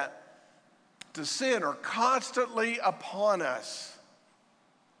call it that, to sin are constantly upon us.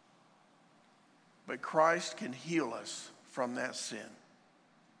 But Christ can heal us from that sin.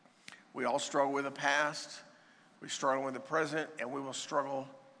 We all struggle with the past, we struggle with the present, and we will struggle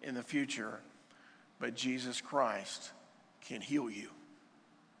in the future. But Jesus Christ can heal you.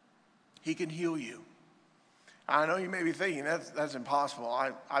 He can heal you. I know you may be thinking, that's impossible.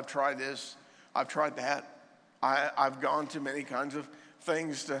 I've tried this, I've tried that. I've gone to many kinds of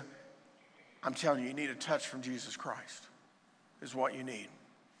things to, I'm telling you, you need a touch from Jesus Christ is what you need.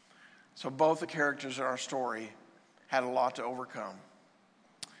 So both the characters in our story had a lot to overcome.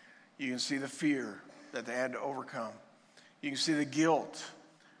 You can see the fear that they had to overcome. You can see the guilt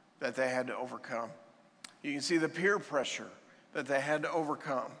that they had to overcome. You can see the peer pressure that they had to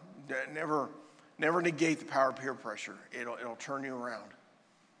overcome. Never negate the power of peer pressure. It'll turn you around.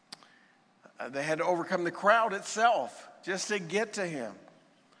 They had to overcome the crowd itself just to get to him,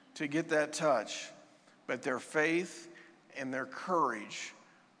 to get that touch. But their faith and their courage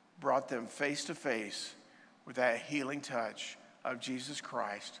brought them face to face with that healing touch of Jesus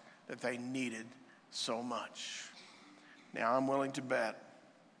Christ that they needed so much. Now, I'm willing to bet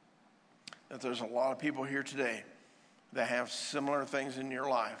that there's a lot of people here today that have similar things in your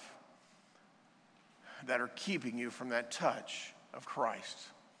life that are keeping you from that touch of Christ.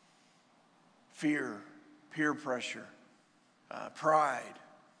 Fear, peer pressure, pride,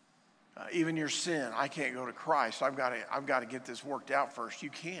 even your sin. I can't go to Christ. I've got to get this worked out first. You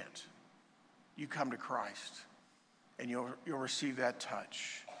can't. You come to Christ, and you'll receive that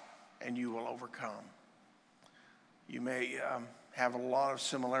touch, and you will overcome. You may have a lot of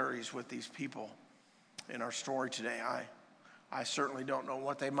similarities with these people in our story today. I certainly don't know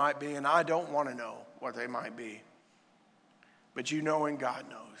what they might be, and I don't want to know what they might be. But you know and God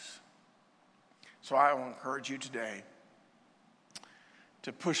knows. So I will encourage you today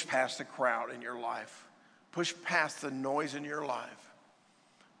to push past the crowd in your life. Push past the noise in your life.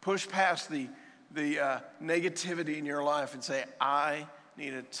 Push past the negativity in your life and say, I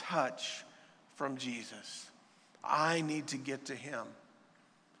need a touch from Jesus. I need to get to him.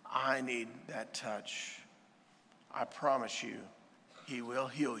 I need that touch. I promise you, he will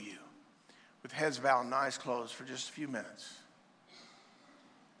heal you. With heads bowed and eyes closed for just a few minutes.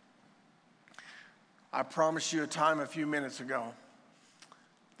 I promised you a time a few minutes ago.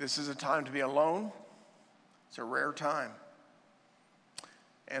 This is a time to be alone. It's a rare time.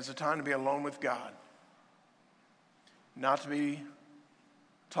 And it's a time to be alone with God. Not to be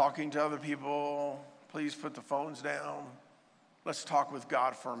talking to other people. Please put the phones down. Let's talk with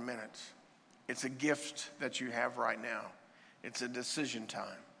God for a minute. It's a gift that you have right now. It's a decision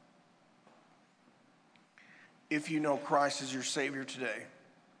time. If you know Christ as your Savior today,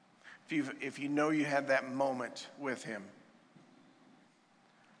 if you know you had that moment with him,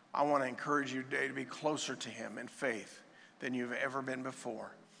 I want to encourage you today to be closer to him in faith than you've ever been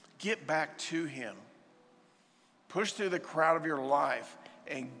before. Get back to him. Push through the crowd of your life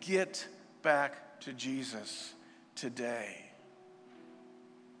and get back to Jesus today.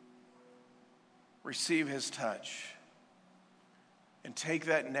 Receive his touch and take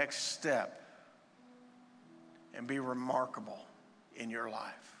that next step and be remarkable in your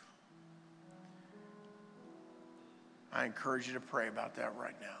life. I encourage you to pray about that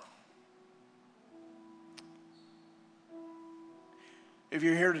right now. If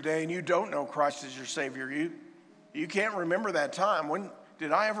you're here today and you don't know Christ as your Savior, you can't remember that time. When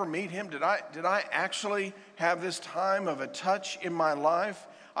did I ever meet him? Did I actually have this time of a touch in my life?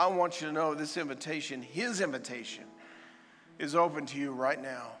 I want you to know this invitation, his invitation, is open to you right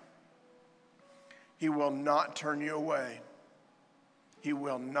now. He will not turn you away. He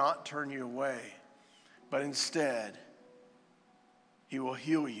will not turn you away. But instead, he will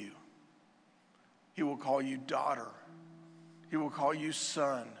heal you. He will call you daughter. He will call you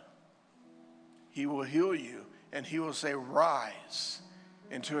son. He will heal you, and he will say, rise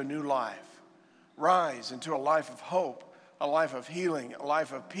into a new life. Rise into a life of hope, a life of healing, a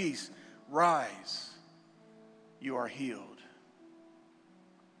life of peace. Rise. You are healed.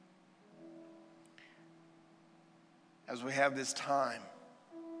 As we have this time,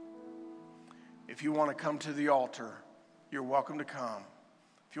 if you want to come to the altar, you're welcome to come.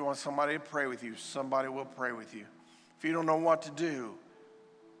 If you want somebody to pray with you, somebody will pray with you. If you don't know what to do,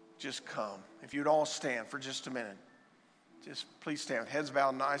 just come. If you'd all stand for just a minute. Just please stand, heads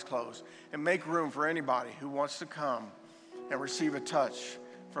bowed and eyes closed, and make room for anybody who wants to come and receive a touch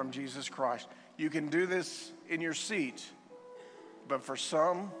from Jesus Christ. You can do this in your seat, but for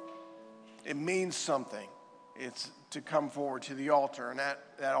some, it means something. It's to come forward to the altar, and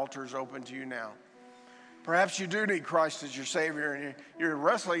that altar is open to you now. Perhaps you do need Christ as your Savior, and you're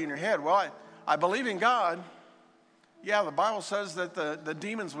wrestling in your head. Well, I believe in God. Yeah, the Bible says that the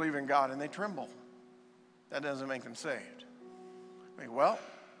demons believe in God, and they tremble. That doesn't make them saved. Well,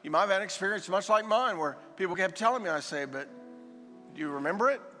 You might have had an experience much like mine where people kept telling me, I say, but do you remember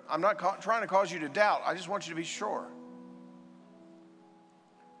it? I'm not trying to cause you to doubt. I just want you to be sure.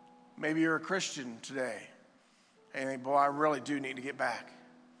 Maybe you're a Christian today and you think, boy, I really do need to get back.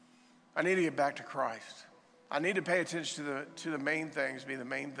 I need to get back to Christ. I need to pay attention to the main things, be the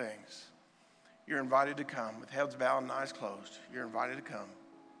main things. You're invited to come with heads bowed and eyes closed. You're invited to come.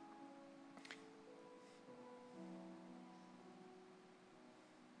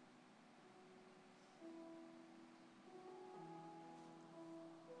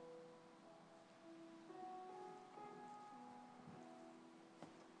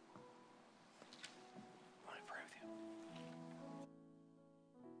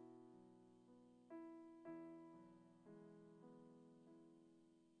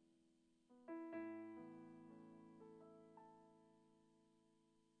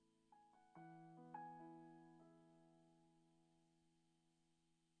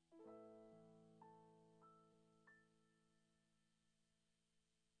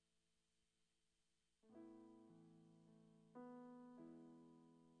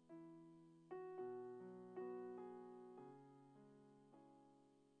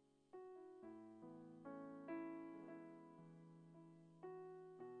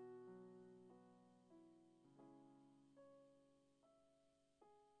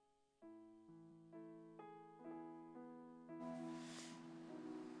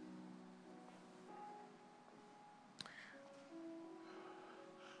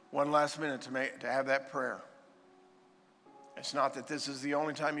 One last minute to have that prayer. It's not that this is the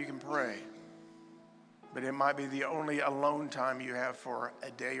only time you can pray, but it might be the only alone time you have for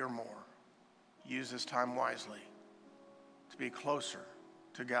a day or more. Use this time wisely to be closer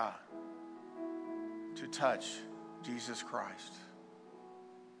to God, to touch Jesus Christ.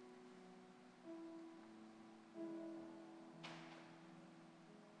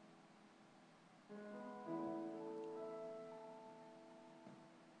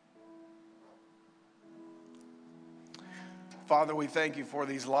 Father, we thank you for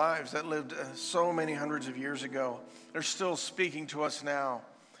these lives that lived so many hundreds of years ago. They're still speaking to us now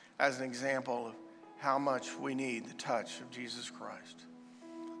as an example of how much we need the touch of Jesus Christ.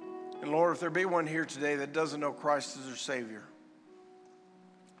 And Lord, if there be one here today that doesn't know Christ as their Savior,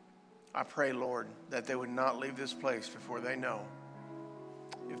 I pray, Lord, that they would not leave this place before they know.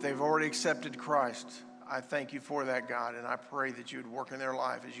 If they've already accepted Christ, I thank you for that, God, and I pray that you would work in their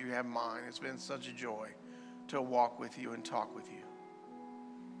life as you have mine. It's been such a joy to walk with you and talk with you.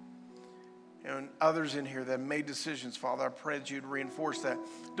 And others in here that made decisions, Father, I pray that you'd reinforce that.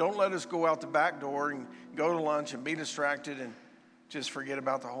 Don't let us go out the back door and go to lunch and be distracted and just forget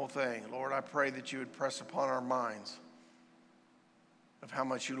about the whole thing. Lord, I pray that you would press upon our minds of how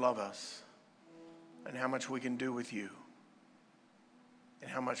much you love us and how much we can do with you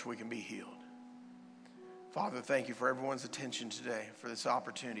and how much we can be healed. Father, thank you for everyone's attention today, for this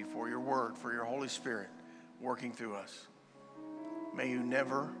opportunity, for your word, for your Holy Spirit working through us. May you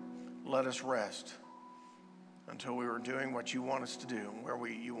never let us rest until we are doing what you want us to do and where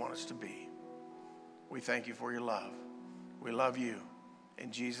you want us to be. We thank you for your love. We love you.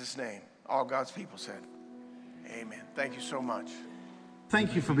 In Jesus' name, all God's people said, amen. Thank you so much.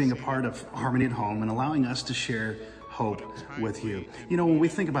 Thank you for being a part of Harmony at Home and allowing us to share hope with you. You know, when we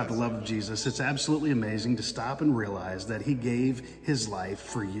think about the love of Jesus, it's absolutely amazing to stop and realize that he gave his life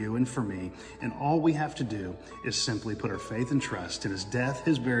for you and for me. And all we have to do is simply put our faith and trust in his death,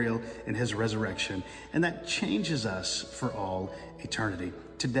 his burial, and his resurrection. And that changes us for all eternity.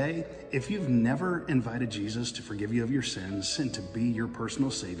 Today, if you've never invited Jesus to forgive you of your sins and to be your personal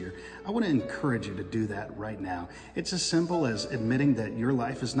Savior, I want to encourage you to do that right now. It's as simple as admitting that your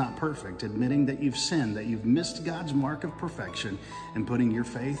life is not perfect, admitting that you've sinned, that you've missed God's mark of perfection, and putting your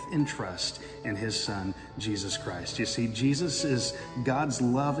faith and trust in his Son, Jesus Christ. You see, Jesus is God's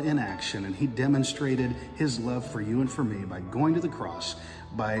love in action, and he demonstrated his love for you and for me by going to the cross,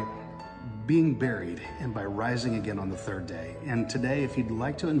 by being buried, and by rising again on the third day. And today, if you'd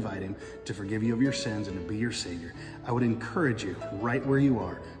like to invite him to forgive you of your sins and to be your Savior, I would encourage you right where you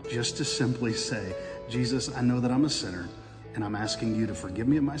are just to simply say, Jesus, I know that I'm a sinner, and I'm asking you to forgive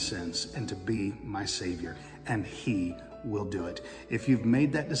me of my sins and to be my Savior. And he will do it. If you've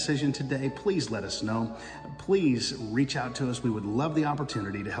made that decision today, please let us know. Please reach out to us. We would love the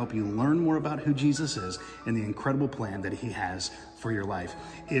opportunity to help you learn more about who Jesus is and the incredible plan that he has for your life.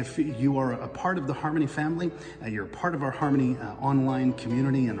 If you are a part of the Harmony family, you're a part of our Harmony online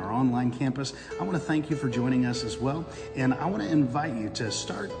community and our online campus, I want to thank you for joining us as well. And I want to invite you to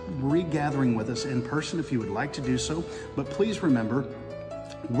start regathering with us in person if you would like to do so. But please remember,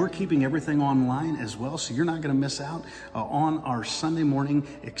 We're keeping everything online as well, so you're not going to miss out on our Sunday morning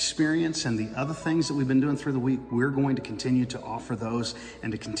experience and the other things that we've been doing through the week. We're going to continue to offer those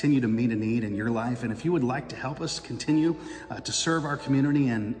and to continue to meet a need in your life. And if you would like to help us continue to serve our community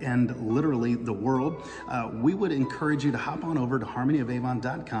and literally the world, we would encourage you to hop on over to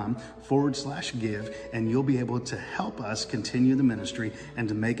harmonyofavon.com/give, and you'll be able to help us continue the ministry and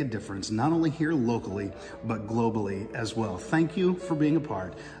to make a difference, not only here locally, but globally as well. Thank you for being a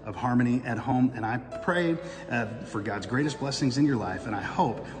part of Harmony at Home, and I pray for God's greatest blessings in your life, and I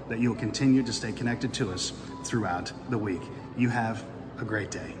hope that you'll continue to stay connected to us throughout the week. You have a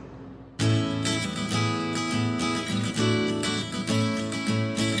great day.